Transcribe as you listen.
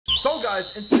So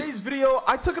guys, in today's video,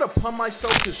 I took it upon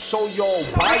myself to show y'all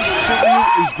why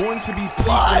SUIRYU is going to be peak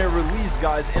when it released,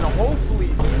 guys, and hopefully,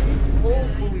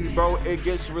 bro, it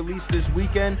gets released this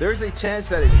weekend. There's a chance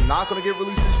that it's not gonna get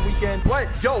released this weekend, but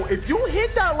yo, if you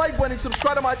hit that like button and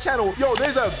subscribe to my channel, yo,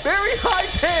 there's a very high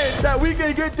chance that we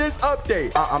can get this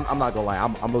update. I'm not gonna lie,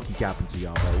 I'm low-key capping to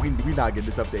y'all, bro. We not getting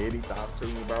this update anytime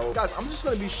soon, bro. Guys, I'm just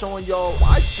gonna be showing y'all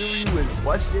why SUIRYU is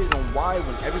busted and why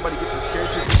when everybody gets this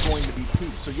character, it's going to be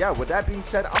peak. So yeah, with that being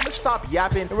said, I'm gonna stop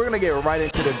yapping and we're gonna get right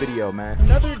into the video, man.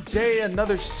 Another day,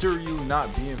 another SUIRYU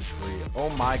not being free. Oh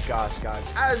my gosh, guys.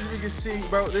 As we can see,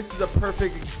 bro, this is a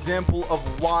perfect example of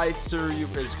why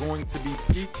SUIRYU is going to be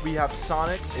peak. We have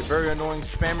Sonic, a very annoying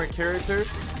spammer character,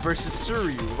 versus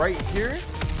SUIRYU right here.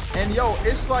 And yo,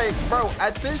 it's like, bro,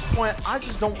 at this point, I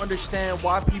just don't understand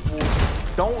why people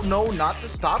don't know not to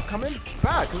stop coming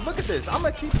back. Because look at this. I'm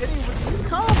going to keep hitting with these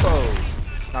combos.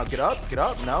 Now get up.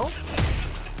 No.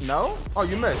 No. Oh,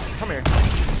 you missed. Come here.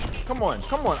 Come on.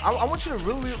 I want you to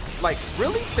really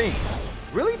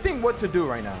think what to do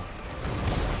right now.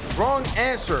 Wrong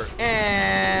answer.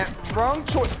 And wrong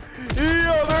choice.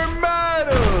 Yo, they're mad.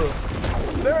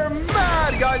 They're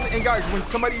mad, guys. And guys, when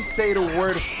somebody say the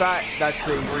word fat, that's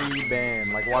a free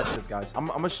ban. Like, watch this, guys. I'm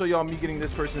gonna show y'all me getting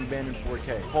this person banned in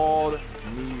 4K. Called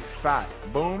me fat.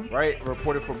 Boom. Right?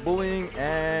 Reported for bullying,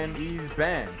 and he's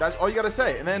banned. That's all you gotta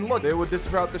say. And then look, they would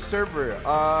disappear out the server.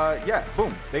 Yeah.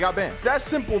 Boom. They got banned. It's that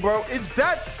simple, bro. It's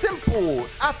that simple.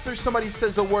 After somebody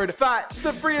says the word fat, it's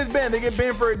the freest ban. They get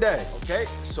banned for a day. Okay.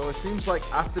 So it seems like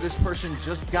after this person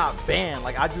just got banned,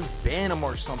 like I just banned them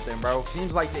or something, bro. It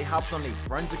seems like they hopped on their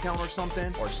friend's account or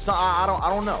something, or so, I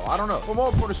don't know. But more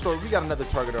important story, we got another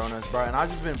targeter on us, bro, and I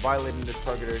just been violating this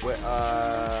targeter with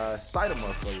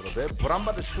Cytomorph for a little bit, but I'm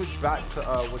about to switch back to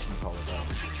whatchamacallit, bro. I'm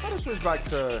about to switch back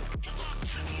to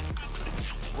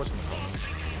whatchamacallit,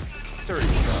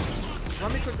 SUIRYU, bro. So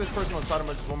let me click this person on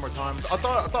Cytomorph just one more time. I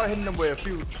thought hitting them with a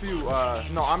few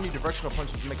no, omnidirectional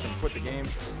punches would make them quit the game,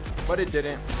 but it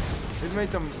didn't. It's made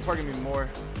them target me more.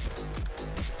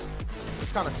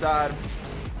 It's kind of sad.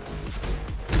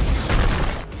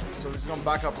 So we're just gonna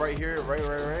back up right here, right,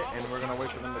 and we're gonna wait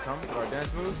for them to come with our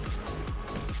dance moves.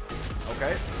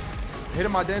 Okay.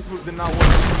 Hitting my dance move did not work.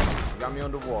 They got me on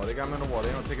the wall. They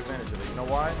don't take advantage of it. You know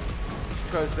why?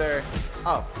 Because they're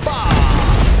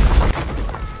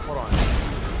Hold on.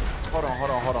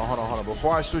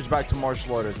 Before I switch back to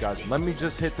martial orders, guys, let me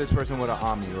just hit this person with an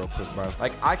Omni real quick, bro.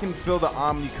 Like, I can feel the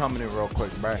Omni coming in real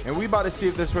quick, bro. And we about to see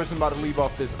if this person about to leave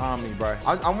off this Omni, bro.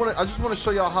 I just want to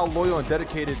show y'all how loyal and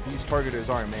dedicated these targeters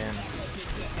are, man.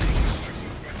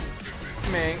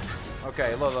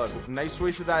 Okay, look. Nice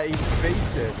waste of that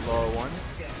evasive, little one.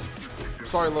 I'm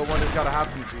sorry, little one. This gotta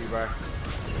happen to you, bro.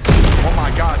 Oh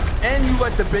my gosh. And you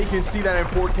let the bacon see that in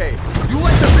 4K. You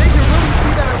let the bacon really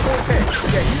see that in 4K.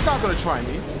 Yeah, he's not gonna try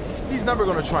me. He's never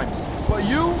gonna try me. But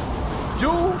you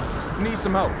need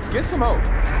some help. Get some help.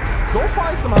 Go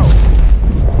find some help.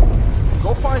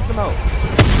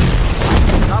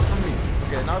 Not from me.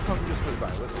 Okay, now it's time to just switch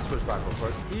back. Let's switch back real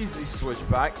quick. Easy switch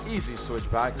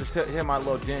back. Just hit my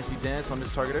little dancey dance on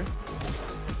this targeter.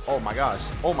 Oh my gosh.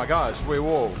 Wait,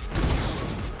 whoa.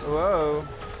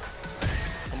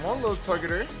 Come on, little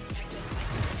targeter.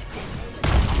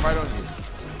 I'm right on you.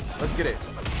 Let's get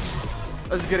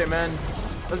it, man.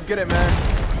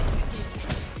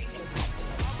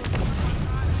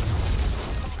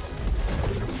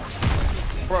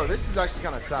 Bro, this is actually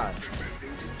kind of sad.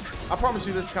 I promise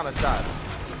you this is kind of sad.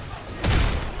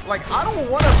 Like, I don't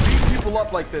want to beat people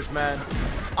up like this, man.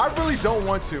 I really don't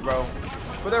want to, bro.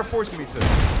 But they're forcing me to.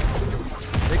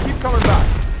 They keep coming back.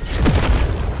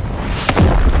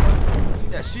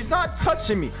 Yeah, she's not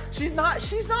touching me. She's not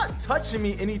touching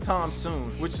me anytime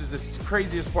soon, which is the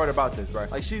craziest part about this, bro.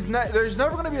 Like, there's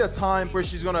never gonna be a time where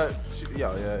she's gonna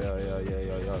yo,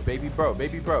 baby bro.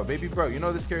 You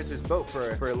know this character is built for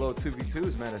a little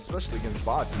 2v2s, man, especially against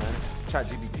bots, man. It's chat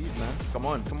GBTs, man. Come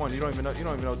on. You don't even know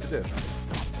what to do.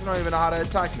 You don't even know how to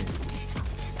attack me.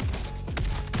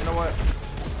 You know what?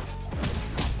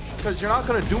 Because you're not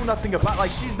gonna do nothing about,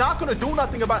 like, she's not gonna do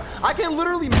nothing about. I can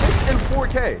literally miss in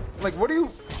 4K. Like, what are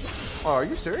you? Oh, are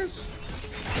you serious?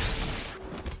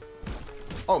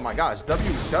 Oh my gosh,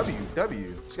 W.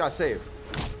 She got saved.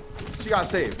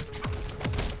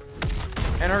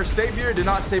 And her savior did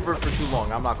not save her for too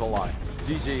long. I'm not gonna lie.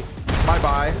 GG. Bye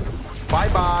bye.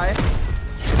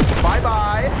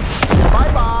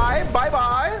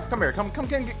 Come here.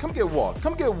 Come get walked.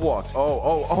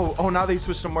 Oh, now they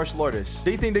switched to martial artists.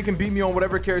 They think they can beat me on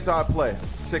whatever character I play. It's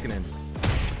sickening.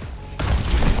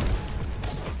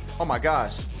 Oh my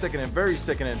gosh. Sickening. Very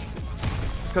sickening.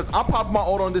 Because I'm popping my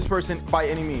ult on this person by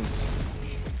any means.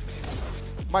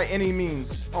 By any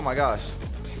means. Oh my gosh.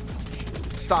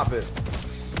 Stop it.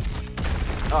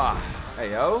 Ah.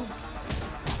 Hey, yo.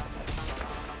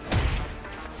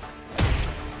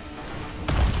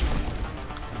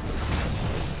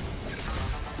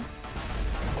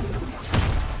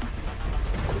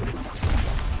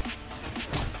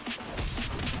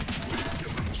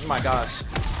 Oh my gosh.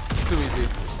 It's too easy.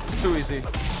 It's too easy.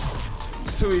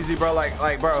 It's too easy, bro.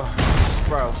 Like, bro.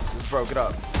 Bro, get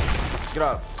up. Get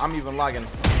up. I'm even lagging.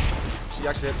 She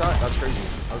actually hit that? That's crazy.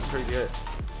 That was a crazy hit.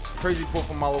 Crazy pull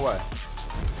from a mile away.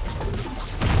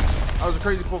 That was a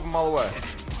crazy pull from a mile away.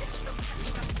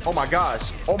 Oh my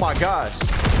gosh. Oh my gosh.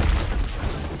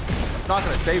 It's not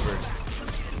gonna save her.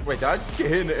 Wait, did I just get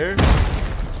hit in the air?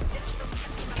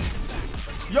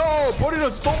 Yo, Brody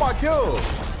done stole my kill.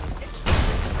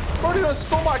 Brody done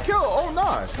stole my kill. Oh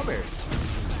nah. Come here.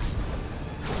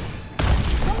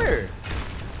 Come here.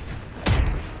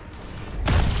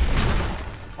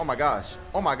 Oh my gosh.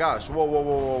 Oh my gosh. Whoa, whoa,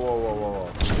 whoa, whoa, whoa, whoa,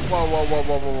 whoa. Whoa, whoa, whoa,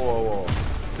 whoa, whoa, whoa, whoa.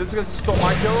 Just because he stole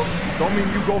my kill, don't mean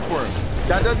you go for him.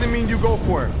 That doesn't mean you go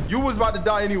for him. You was about to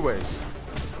die anyways.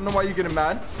 I don't know why you're getting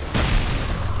mad.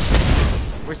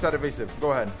 Waste that evasive.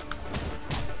 Go ahead.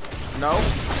 No.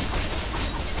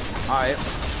 Alright.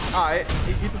 Alright.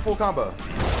 Eat the full combo.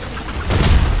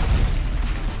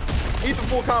 Eat the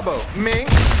full combo. Ming.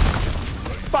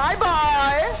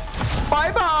 Bye-bye.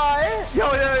 Bye-bye. Yo,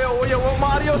 what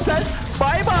Mario says?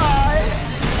 Bye-bye.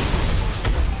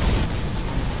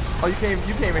 Oh, you can't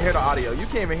even hear the audio. You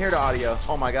can't even hear the audio.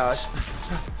 Oh my gosh.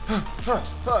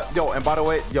 Yo, and by the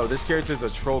way, yo, this character is a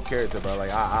troll character, bro.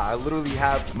 Like, I literally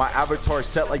have my avatar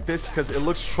set like this because it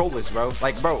looks trollish, bro.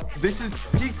 Like, bro, this is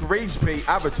peak rage bait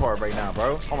avatar right now,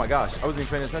 bro. Oh my gosh, I wasn't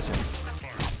even paying attention.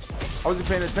 I wasn't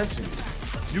paying attention.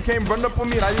 You came running up on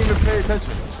me and I didn't even pay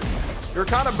attention. You're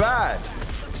kind of bad.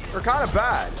 You're kind of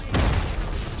bad.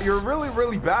 You're really,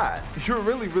 really bad. You're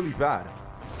really, really bad.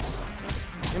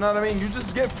 You know what I mean? You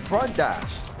just get front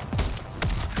dashed.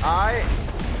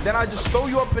 Then I just throw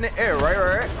you up in the air,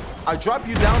 right? I drop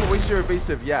you down to waste your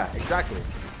evasive. Yeah, exactly.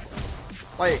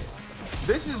 Like,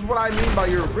 this is what I mean by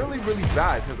you're really, really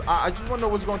bad. Because I just want to know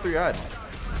what's going through your head.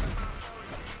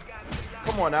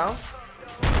 Come on now.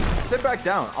 Sit back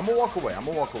down. I'm going to walk away. I'm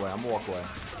going to walk away. I'm going to walk away.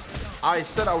 I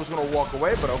said I was going to walk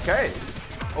away, but okay.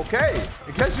 Okay.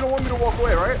 In case you don't want me to walk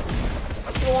away, right?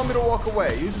 You don't want me to walk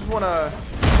away. You just want to...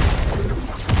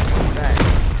 Dang.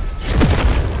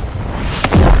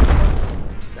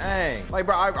 Dang. Like,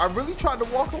 bro, I really tried to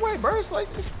walk away, bro. It's like,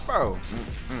 bro.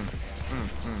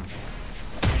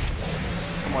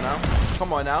 Come on now.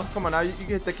 Come on now. Come on now. You can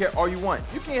hit the kick all you want.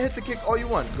 You can hit the kick all you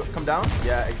want. Come down.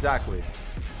 Yeah, exactly.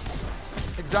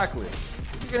 Exactly.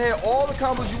 You can hit all the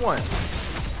combos you want.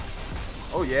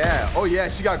 Oh, yeah. Oh, yeah.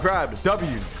 She got grabbed.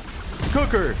 W.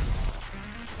 Cooker.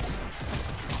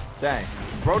 Dang.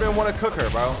 Bro didn't want to cook her,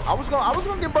 bro. I was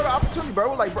gonna give bro the opportunity,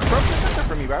 bro. Like, bro could have cooked her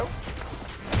for me, bro.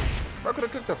 Bro could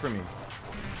have cooked her for me.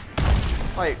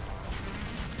 Like,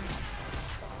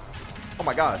 oh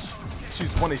my gosh.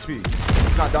 She's 1 HP.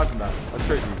 She's not dodging that. That's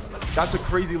crazy. That's a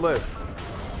crazy lift.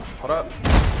 Hold up.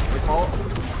 Wait, small.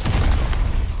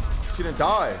 She didn't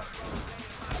die.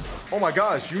 Oh my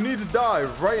gosh. You need to die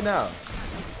right now.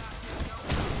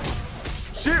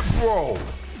 Shit, bro.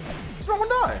 She's not gonna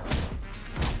die.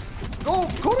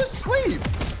 Go to sleep.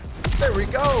 There we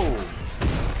go.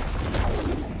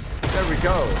 There we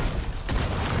go.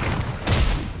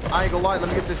 I ain't gonna lie. Let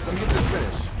me get this finish.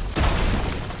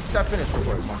 Get that finish real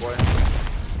quick, my boy.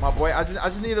 My boy. I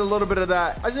just need a little bit of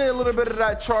that. I just need a little bit of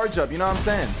that charge up. You know what I'm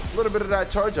saying? A little bit of that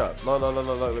charge up.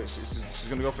 Look. She's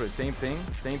gonna go for the same thing.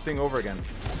 Same thing over again.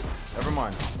 Never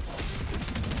mind.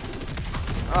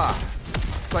 Ah.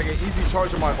 It's like an easy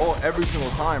charge of my ult every single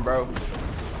time, bro.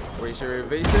 Waste your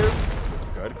evasive.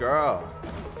 Good girl.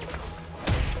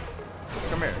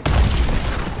 Come here.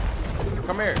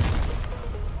 Come here.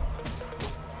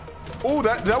 Oh,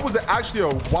 that was actually a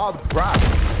wild grab.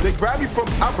 They grabbed me from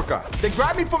Africa. They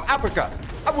grabbed me from Africa.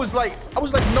 I was like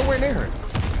nowhere near her.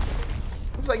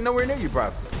 I was like nowhere near you,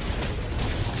 bro.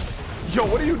 Yo,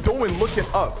 what are you doing looking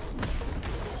up?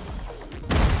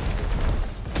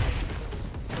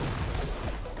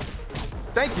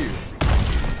 Thank you.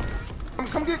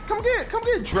 Come get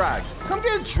dragged. Come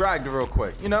get dragged real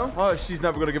quick, you know? Oh, she's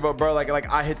never gonna give up, bro. Like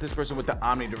I hit this person with the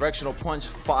omnidirectional punch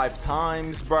 5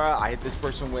 times, bro. I hit this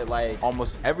person with like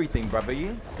almost everything, bro. But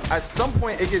at some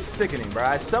point it gets sickening, bro.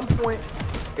 At some point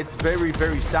it's very,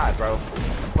 very sad, bro.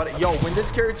 But yo, when this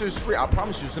character is free, I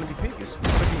promise you it's gonna be peak. It's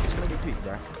gonna be peak,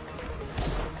 bro.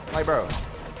 Like, bro,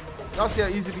 y'all see how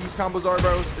easy these combos are,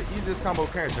 bro? It's the easiest combo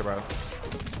character, bro.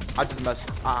 I just messed.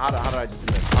 How did I just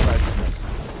miss? How did I just miss?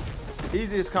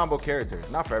 Easiest combo character.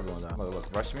 Not for everyone though. Look,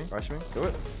 look. Rush me. Rush me. Do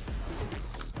it.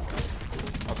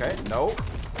 Okay. No.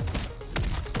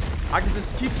 I can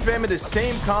just keep spamming the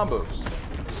same combos.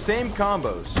 Same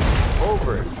combos.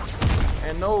 Over.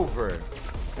 And over.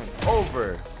 And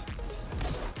over.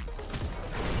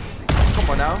 Come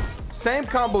on now. Same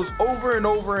combos over and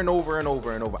over and over and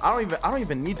over and over. I don't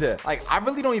even need to, like, I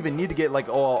really don't even need to get like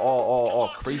all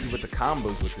crazy with the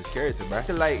combos with this character, bro.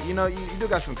 Like, you know, you do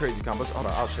got some crazy combos. Hold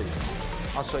on, I'll show you.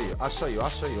 I'll show you. I'll show you. I'll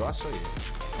show you. I'll show you.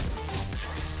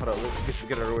 Hold on, let's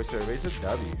get our oyster eraser.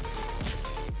 W.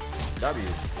 W.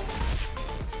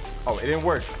 Oh, it didn't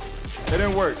work. It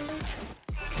didn't work.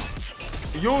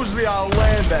 Usually I'll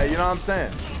land that, you know what I'm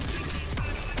saying?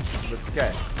 But it's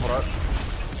okay. Hold up.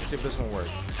 Let's see if this one works.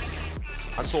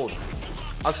 I sold him.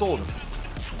 I sold him.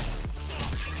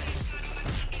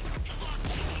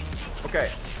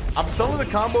 Okay. I'm selling the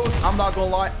combos. I'm not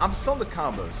gonna lie. I'm selling the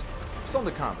combos. I'm selling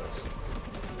the combos.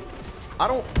 I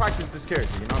don't practice this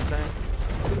character, you know what I'm saying?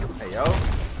 Hey, yo.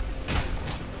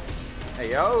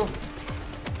 Hey, yo.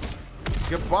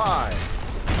 Goodbye.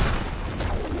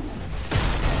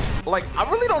 Like, I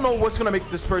really don't know what's gonna make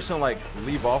this person like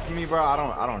leave off of me, bro. I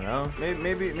don't know.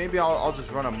 Maybe I'll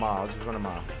just run a mile. I'll just run a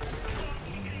mile.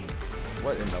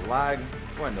 What in the lag?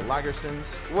 What in the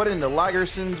Lagersons? What in the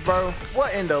Lagersons, bro?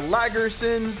 What in the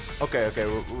Lagersons? Okay,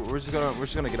 we're just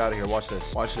gonna get out of here. Watch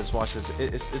this. Watch this. Watch this.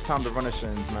 It's time to run a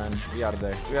shins, man. We out of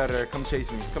there. We out of there. Come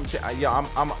chase me. Come chase. Yeah,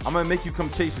 I'm gonna make you come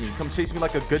chase me. Come chase me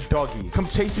like a good doggy. Come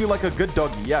chase me like a good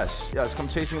doggy. Yes. Come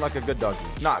chase me like a good doggy.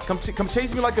 Nah, come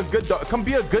chase me like a good dog. Come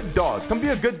be a good dog. Come be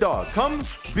a good dog. Come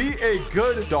be a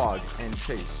good dog and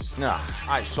chase. Nah.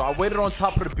 Alright, so I waited on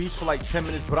top of the beach for like 10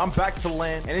 minutes, but I'm back to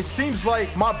land, and it seems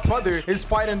like my brother is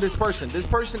fighting this person. This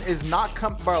person is not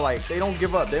bro, like, they don't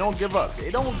give up. They don't give up.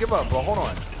 They don't give up, bro. Hold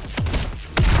on.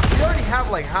 We already have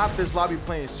like half this lobby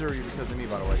playing SUIRYU because of me,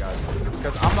 by the way, guys.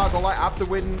 Because I'm not gonna lie, after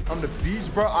waiting on the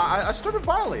beach, bro, I started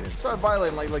violating.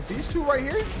 Like these two right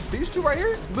here. These two right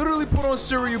here literally put on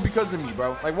SUIRYU because of me,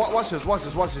 bro. Like, watch this. Watch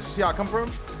this. Watch this. You see how I come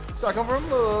from? See how I come from?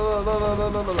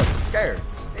 Look. Scared.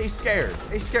 They scared.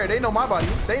 They scared. They know my body.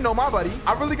 They know my body.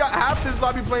 I really got half this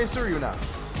lobby playing SUIRYU now.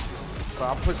 So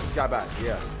I'll push this guy back.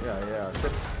 Yeah.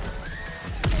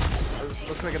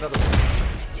 Let's make another one.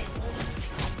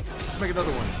 Let's make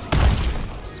another one.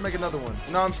 Let's make another one.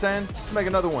 You know what I'm saying? Let's make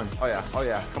another one. Oh yeah.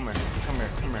 Come here.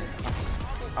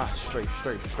 Straight.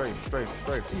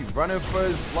 He running for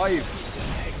his life.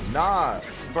 Nah,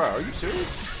 bro, are you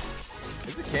serious?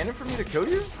 Is it canon for me to kill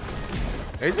you?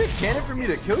 Is it canon for me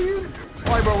to kill you?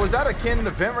 Alright, bro, was that a canon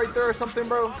event right there or something,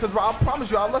 bro? Because, bro, I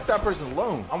promise you, I left that person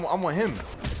alone. I'm on him.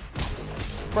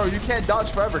 Bro, you can't dodge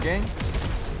forever, gang.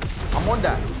 I'm on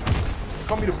that.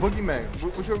 Call me the boogeyman.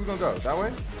 Which way we gonna go? That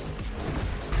way?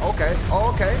 Okay.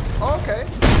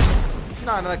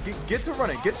 Nah, get to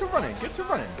running.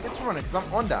 Because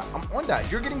I'm on that.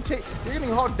 You're getting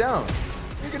hogged down.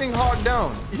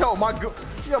 Yo, my goon.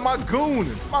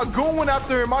 My goon went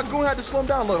after him. My goon had to slow him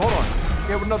down. Look, hold on.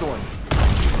 Get another one.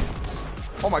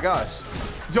 Oh my gosh.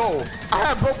 Yo, I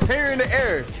had bro parrying the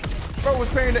air. Bro was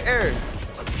parrying the air.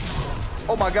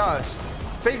 Oh my gosh.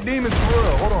 Fake demons for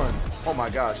real. Hold on. Oh my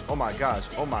gosh. Hold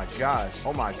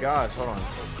on.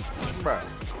 Bro.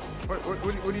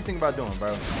 What do you think about doing,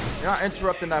 bro? You're not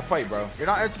interrupting that fight, bro.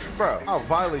 Bro, I'll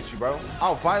violate you, bro.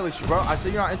 I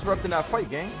said you're not interrupting that fight,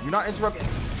 gang. You're not interrupting.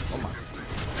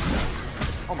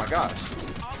 Oh my gosh.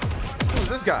 Who's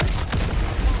this guy?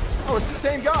 Oh, it's the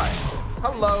same guy.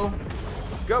 Hello.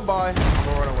 Goodbye. I'm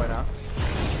gonna run away now.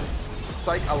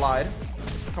 Psych, I lied.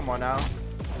 Come on now.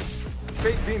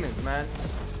 Fake demons, man.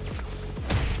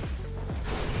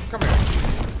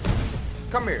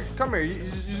 Come here. You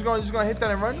just gonna hit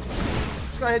that and run?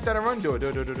 Do it.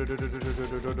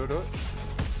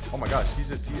 Oh my gosh, he actually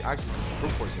just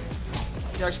brute forced me.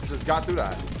 He actually just got through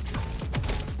that.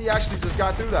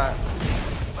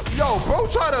 Yo, bro,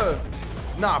 try to.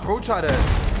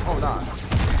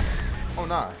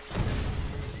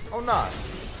 Oh nah.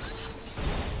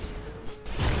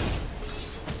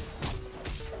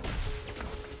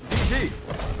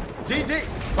 GG.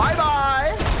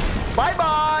 Bye-bye.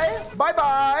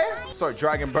 Start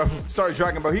dragging, bro.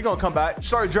 He gonna come back.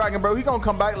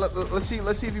 Let's see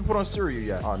if you put on SUIRYU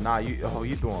yet. Oh nah, you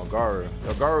throwing Garu.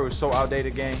 Yo, Garu is so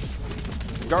outdated, gang.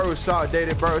 Garu is so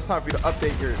outdated, bro. It's time for you to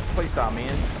update your playstyle,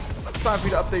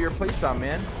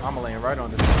 man. I'ma laying right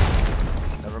on this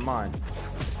one. Never mind.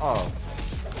 Oh.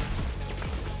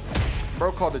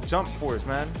 Bro called the jump force,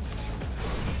 man.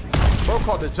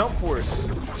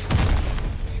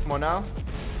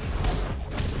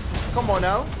 Come on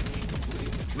now.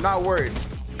 Not worried.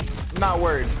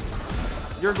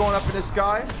 You're going up in the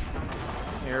sky.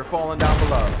 You're falling down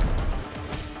below.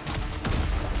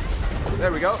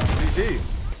 There we go. GG.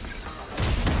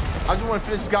 I just want to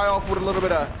finish this guy off with a little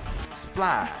bit of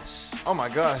splash. Oh my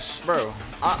gosh, bro.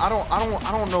 I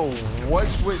don't know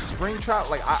what's with Springtrap.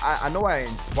 Like I know I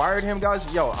inspired him, guys.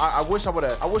 Yo, I wish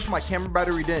my camera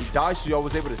battery didn't die so y'all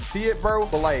was able to see it, bro.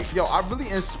 But like, yo, I really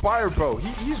inspired bro.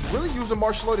 He's really using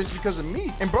martial arts because of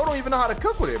me. And bro don't even know how to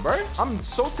cook with it, bro. I'm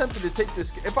so tempted to take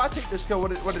this. If I take this kill,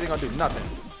 what are they gonna do? Nothing.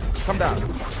 Come down.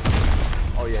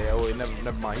 Oh yeah, oh wait,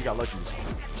 never mind. He got lucky.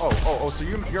 Oh, so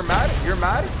you're mad? You're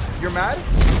mad? You're mad?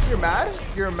 You're mad?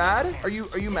 You're mad? Are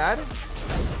you mad?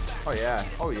 Oh yeah.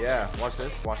 Oh yeah. Watch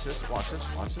this. Watch this. Watch this.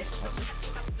 Watch this. Watch this.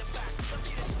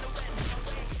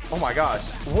 Oh my gosh.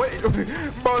 What?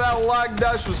 Bro, that lag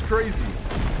dash was crazy.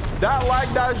 That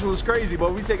lag dash was crazy,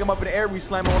 but we take him up in the air, we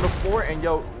slam him on the floor, and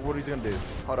yo, what he's gonna do?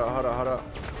 Hold up, hold up, hold up.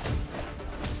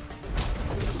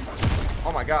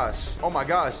 Oh my gosh. Oh my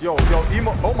gosh. Yo,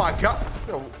 emo. Oh my god.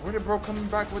 Yo, where did bro coming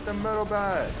back with the metal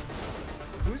bag?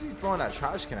 Who's he throwing that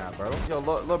trash can at, bro? Yo,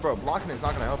 look, bro, blocking is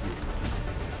not gonna help you.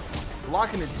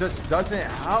 Blocking it just doesn't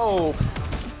help.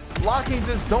 Blocking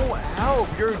just don't help.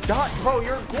 You're not, bro,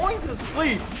 you're going to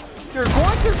sleep. You're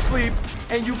going to sleep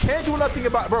and you can't do nothing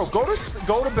about it. Bro, go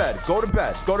to bed. Go to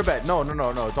bed. Go to bed. No.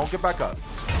 Don't get back up.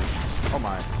 Oh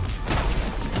my.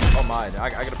 Oh my. I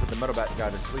gotta put the metal bat guy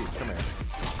to sleep. Come here.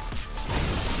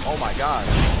 Oh my god.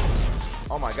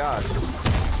 Oh my gosh.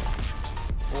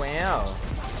 Wow.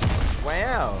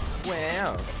 Wow.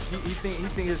 Wow. He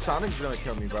think his Sonic's gonna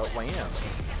kill me, bro. Wow.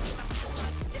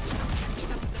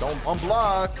 Don't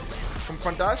unblock. From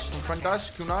front dash. From front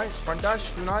dash. Kunai. Front dash.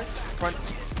 Kunai. Front.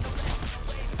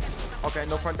 Okay,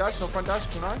 no front dash. No front dash.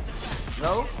 Kunai.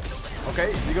 No.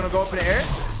 Okay, you're gonna go up in the air.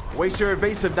 Waste your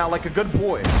evasive now like a good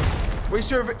boy. Waste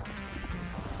your You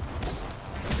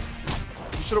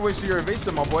should have wasted your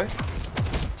evasive, my boy.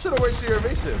 Should have wasted your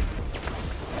evasive.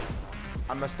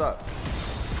 I messed up.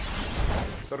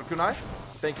 Go to Kunai.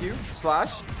 Thank you.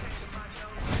 Slash.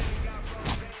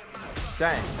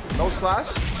 Dang. No slash.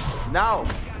 Now,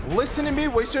 listen to me.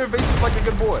 Waste your evasive like a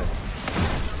good boy.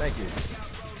 Thank you.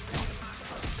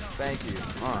 Thank you.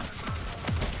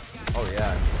 Oh,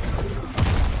 yeah.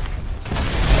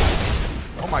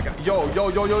 Oh, my God. Yo.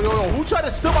 Who tried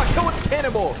to steal my kill with the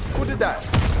cannonball? Who did that?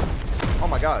 Oh,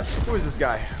 my gosh. Who is this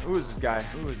guy? Who is this guy?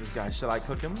 Who is this guy? Shall I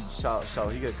cook him? Shall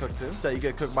he get cooked too? Shall he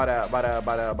get cooked by the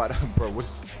bro, what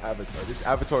is this avatar? This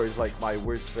avatar is like my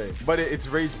worst fit. But it's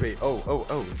rage bait. Oh.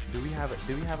 Do we have a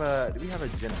Genos?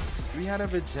 Do we have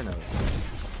a Genos?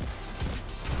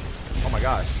 Oh my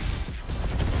gosh.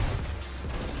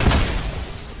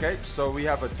 Okay, so we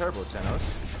have a turbo Genos.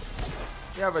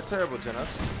 We have a turbo Genos.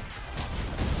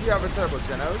 We have a turbo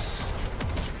Genos.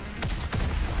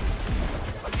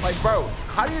 Like, bro,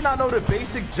 how do you not know the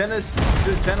basic Genos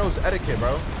etiquette,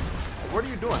 bro? What are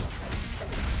you doing?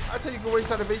 That's how you can waste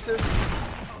that evasive.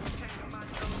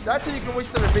 That's how you can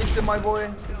waste that evasive, my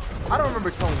boy. I don't remember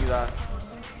telling you that.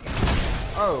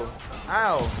 Oh,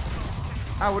 ow.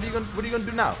 Ow, what are you gonna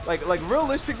do now? Like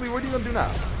realistically, what are you gonna do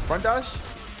now? Front dash?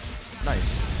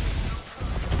 Nice.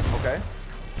 Okay.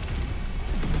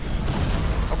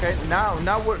 Okay, now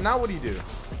what do you do?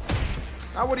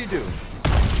 Now what do you do?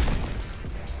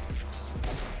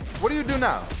 What do you do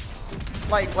now?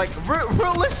 Like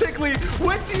realistically,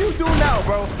 what do you do now,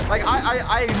 bro? Like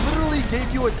I literally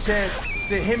gave you a chance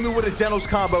to hit me with a Genos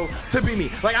combo to beat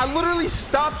me. Like I literally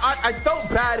stopped. I felt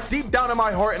bad deep down in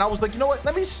my heart, and I was like, you know what?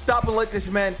 Let me stop and let this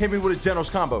man hit me with a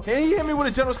Genos combo. And he hit me with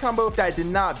a Genos combo that did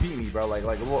not beat me, bro. Like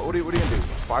what are you gonna do?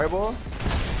 Fireball?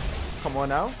 Come on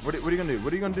now. What are you gonna do?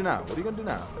 What are you gonna do now? What are you gonna do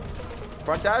now?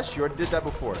 Front dash? You already did that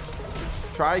before.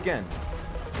 Try again.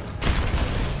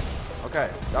 Okay,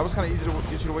 that was kind of easy to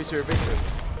get you to waste your evasive.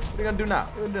 What are you gonna do now?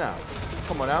 What are you gonna do now?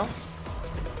 Come on now.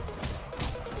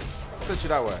 Set you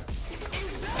that way.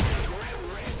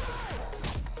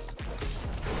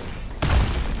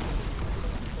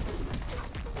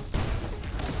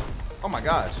 Oh my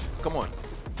gosh. Come on.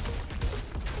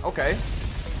 Okay.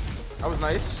 That was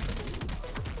nice.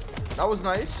 That was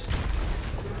nice.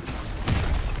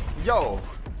 Yo.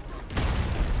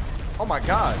 Oh my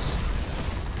gosh.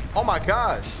 Oh my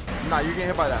gosh. Nah, you're getting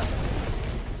hit by that.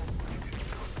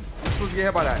 You're supposed to get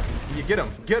hit by that. You get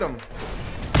him. Get him.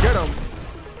 Get him.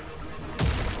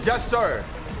 Yes, sir.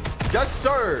 Yes,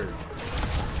 sir.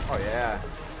 Oh, yeah.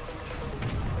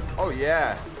 Oh,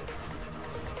 yeah.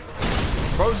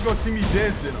 Bro's gonna see me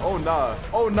dancing. Oh, nah.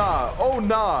 Oh, nah. Oh,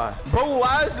 nah. Bro,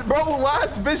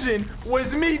 last vision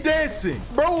was me dancing.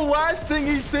 Bro, last thing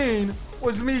he seen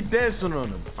was me dancing on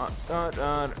him.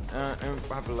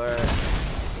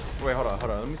 Wait, hold on.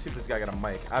 Let me see if this guy got a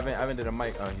mic. I haven't did a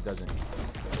mic. Oh, he doesn't.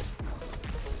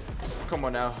 Come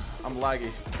on now. I'm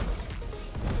laggy.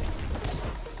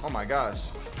 Oh my gosh.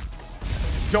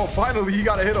 Yo, finally he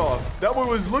got a hit off. That boy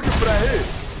was looking for that hit.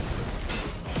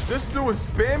 Just do a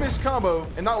spamish combo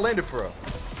and not land it for real.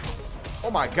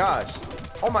 Oh my gosh.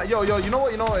 Oh my, yo, you know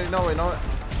what?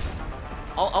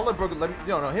 I'll let Brooke,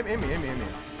 no, hit me.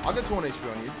 I'll get 200 HP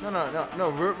on you. No,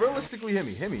 realistically, hit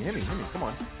me. Come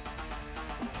on.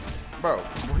 Bro,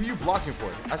 what are you blocking for?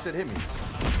 I said hit me.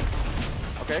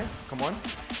 Okay, come on.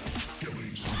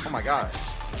 Oh my gosh.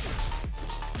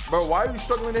 Bro, why are you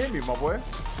struggling to hit me, my boy?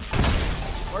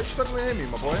 Why are you struggling to hit me,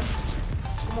 my boy?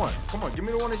 Come on, give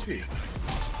me the 1 HP.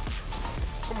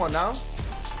 Come on now.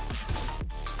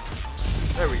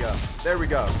 There we go.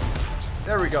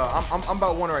 I'm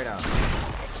about 1 right now.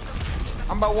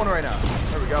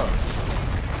 There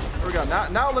we go.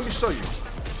 Now let me show you.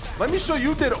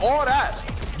 You did all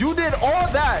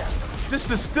that. Just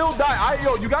to still die.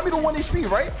 Yo, you got me to 1 HP,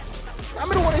 right? Let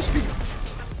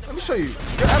me show you.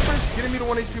 Your efforts getting me to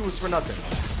 1 HP was for nothing.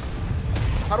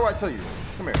 How do I tell you?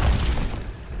 Come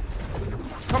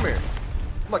here.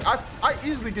 Look, I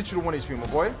easily get you to 1 HP, my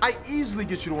boy.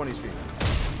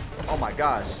 Oh my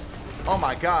gosh.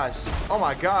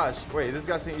 Wait, this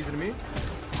guy saying easy to me?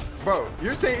 Bro,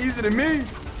 you're saying easy to me?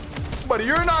 But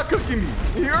you're not cooking me.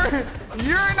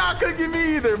 You're not cooking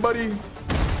me either, buddy.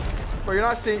 Bro, you're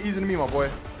not saying easy to me, my boy.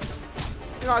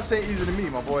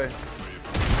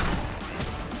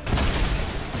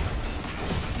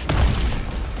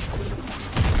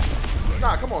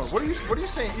 Nah, come on. What are you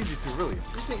saying easy to, really?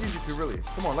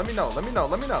 Come on, let me know.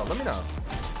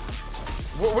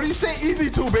 What are you saying easy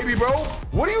to, baby bro?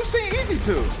 What are you saying easy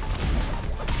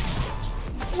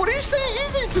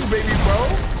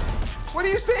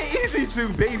to,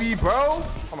 baby bro?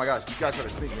 Oh my gosh, this guy tried to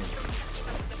sneak me.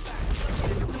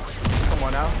 Come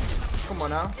on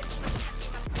now.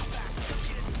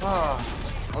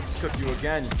 I'll just cook you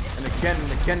again and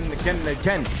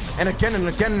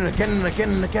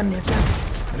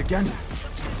again.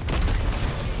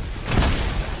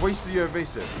 Waste of your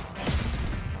evasive.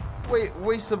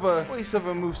 Waste of a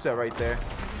moveset right there.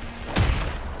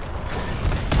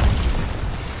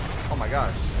 Oh my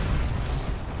gosh.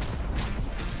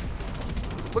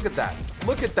 Look at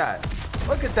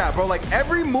that, bro. Like,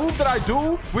 every move that I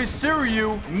do with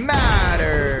SUIRYU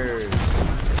matters.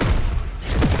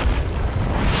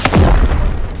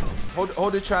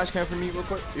 Hold the trash can for me real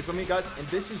quick. You feel me, guys? And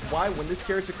this is why when this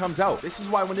character comes out, it's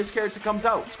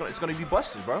gonna be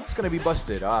busted, bro.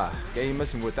 Yeah, you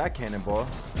messing with that cannonball.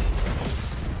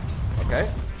 Okay,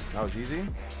 that was easy.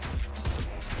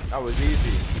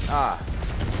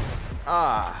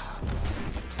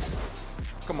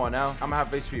 Come on now. I'm half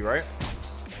HP, right?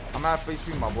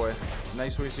 My boy.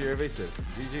 Nice waste of your evasive.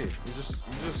 GG. You just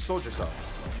sold yourself.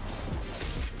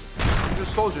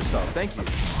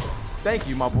 Thank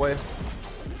you, my boy.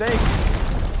 Thank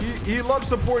you. He loves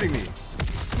supporting me.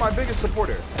 He's my biggest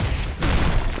supporter.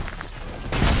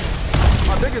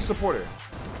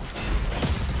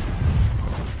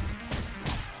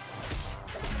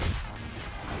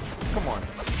 Come on.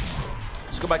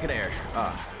 Let's go back in the air.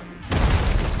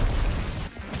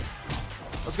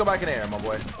 Let's go back in the air, my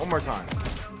boy. One more time.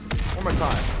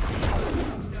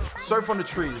 Surf on the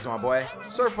trees, my boy.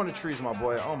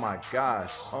 Oh my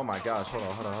gosh. Hold on. Can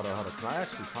I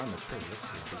actually climb the tree? Let's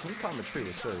see. Can you climb the tree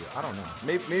with SUIRYU? I don't know.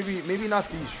 Maybe not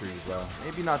these trees, bro. I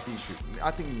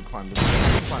think you can climb this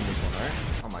one. Right?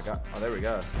 Oh my god. Oh, there we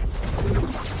go.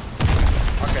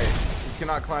 Okay. You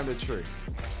cannot climb the tree.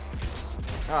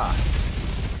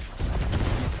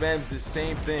 He spams the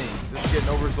same thing just to get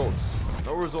no results.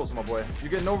 No results, my boy. You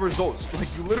get no results. Like,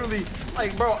 you literally,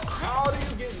 like, bro, how do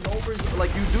you get no results?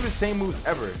 Like, you do the same moves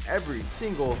every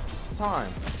single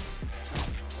time.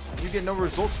 You get no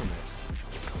results from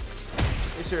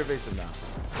it. It's your evasive now.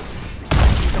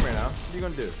 Come here now. What are you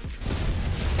gonna do?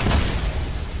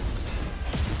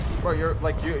 Bro,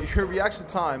 your reaction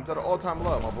time's at an all-time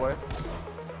low, my boy.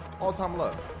 All-time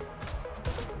low.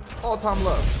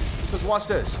 Because watch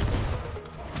this.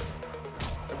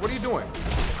 Like, what are you doing?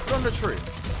 Get on the tree.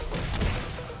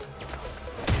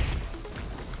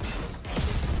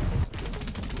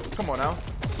 Come on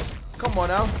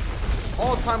now.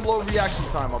 All-time low reaction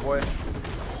time, my boy.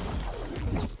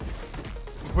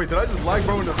 Wait, did I just lag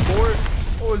bro in the floor?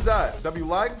 What was that? W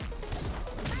lag.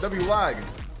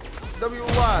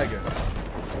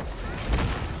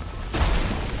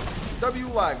 W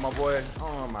lag, my boy.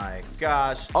 Oh my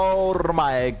gosh. Oh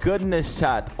my goodness,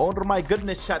 chat. Oh my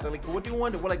goodness, chat. Like, what do you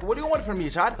want? Like, what do you want from me,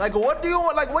 chat? Like, what do you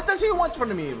want? Like, what does he want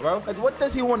from me, bro? Like, what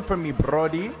does he want from me,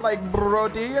 Brody? Like,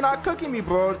 Brody, you're not cooking me,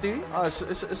 Brody.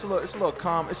 It's a little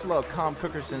calm. It's a little calm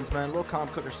Cookersons, man. A little calm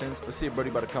Cookersons. Let's see if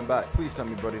Brody about to come back. Please tell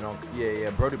me Brody don't.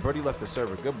 Yeah. Brody left the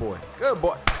server. Good boy. Good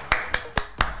boy.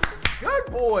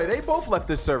 Good boy. They both left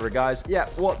this server, guys. Yeah,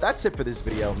 well, that's it for this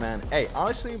video, man. Hey,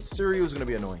 honestly, SUIRYU is going to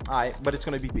be annoying. All right, but it's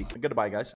going to be peak. Goodbye, guys.